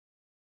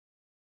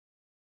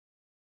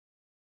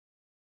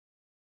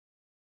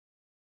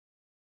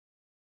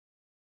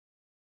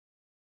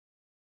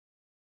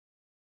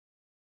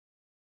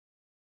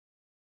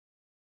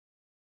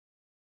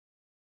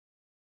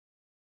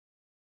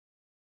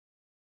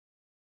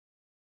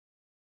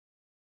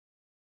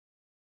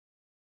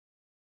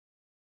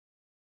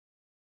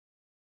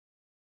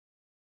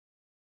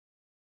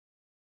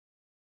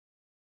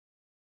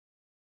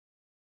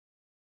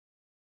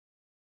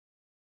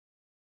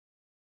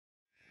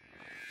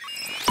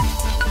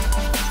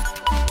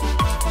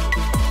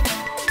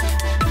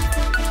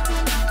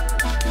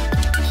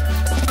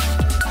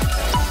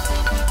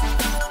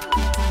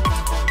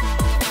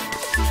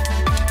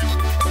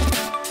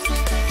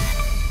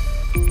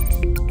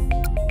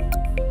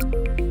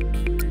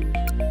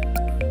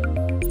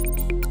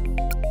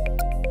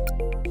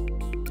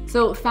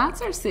So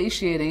fats are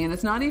satiating, and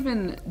it's not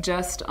even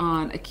just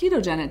on a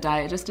ketogenic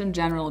diet, just in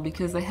general,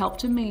 because they help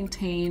to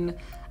maintain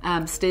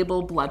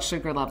stable blood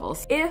sugar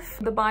levels. If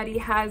the body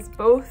has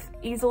both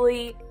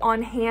easily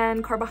on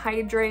hand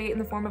carbohydrate in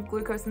the form of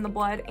glucose in the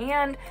blood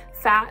and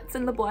fats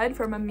in the blood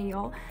from a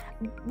meal,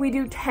 we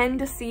do tend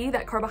to see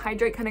that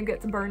carbohydrate kind of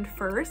gets burned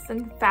first,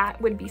 and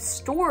fat would be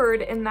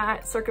stored in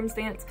that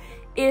circumstance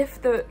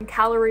if the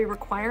calorie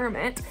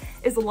requirement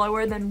is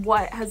lower than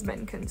what has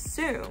been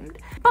consumed.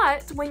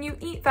 But when you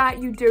eat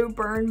fat, you do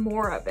burn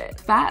more of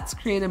it. Fats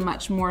create a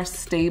much more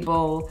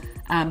stable,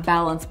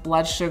 balanced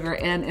blood sugar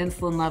and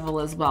insulin level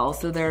as well.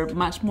 So they're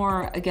much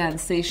more, again,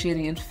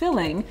 satiating and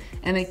filling,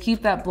 and they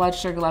keep that blood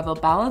sugar level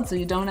balanced so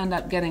you don't end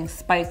up getting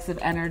spikes of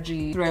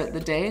energy throughout the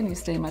day, and you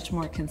stay much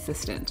more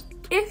consistent.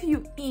 If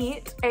you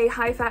eat a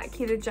high-fat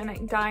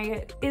ketogenic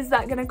diet, is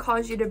that going to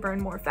cause you to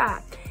burn more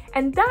fat?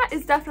 And that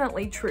is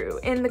definitely true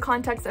in the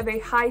context of a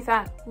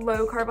high-fat,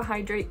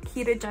 low-carbohydrate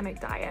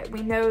ketogenic diet.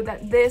 We know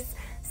that this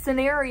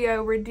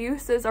scenario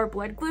reduces our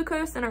blood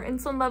glucose and our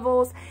insulin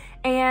levels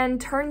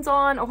and turns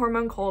on a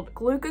hormone called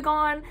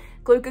glucagon.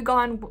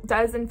 Glucagon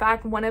does, in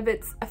fact, one of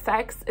its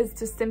effects is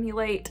to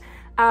stimulate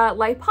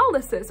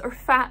lipolysis or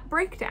fat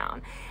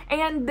breakdown.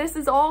 And this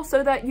is all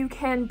so that you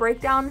can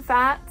break down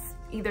fats,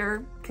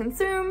 either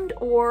consumed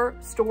or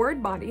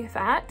stored body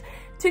fat,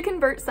 to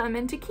convert some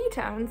into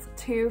ketones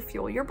to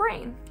fuel your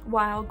brain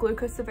while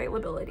glucose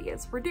availability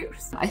is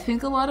reduced. I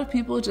think a lot of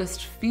people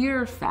just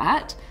fear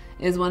fat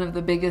is one of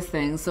the biggest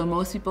things. So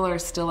most people are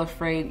still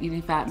afraid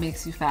eating fat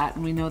makes you fat,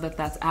 and we know that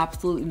that's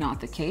absolutely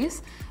not the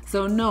case.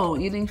 So no,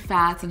 eating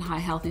fats and high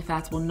healthy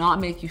fats will not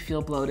make you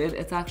feel bloated.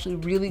 It's actually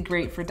really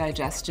great for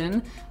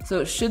digestion, so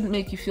it shouldn't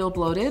make you feel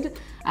bloated.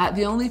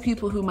 The only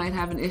people who might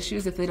have an issue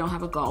is if they don't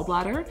have a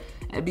gallbladder,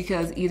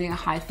 because eating a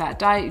high fat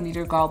diet, you need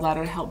your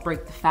gallbladder to help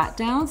break the fat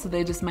down, so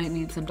they just might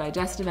need some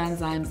digestive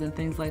enzymes and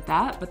things like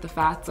that, but the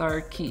fats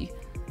are key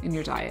in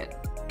your diet.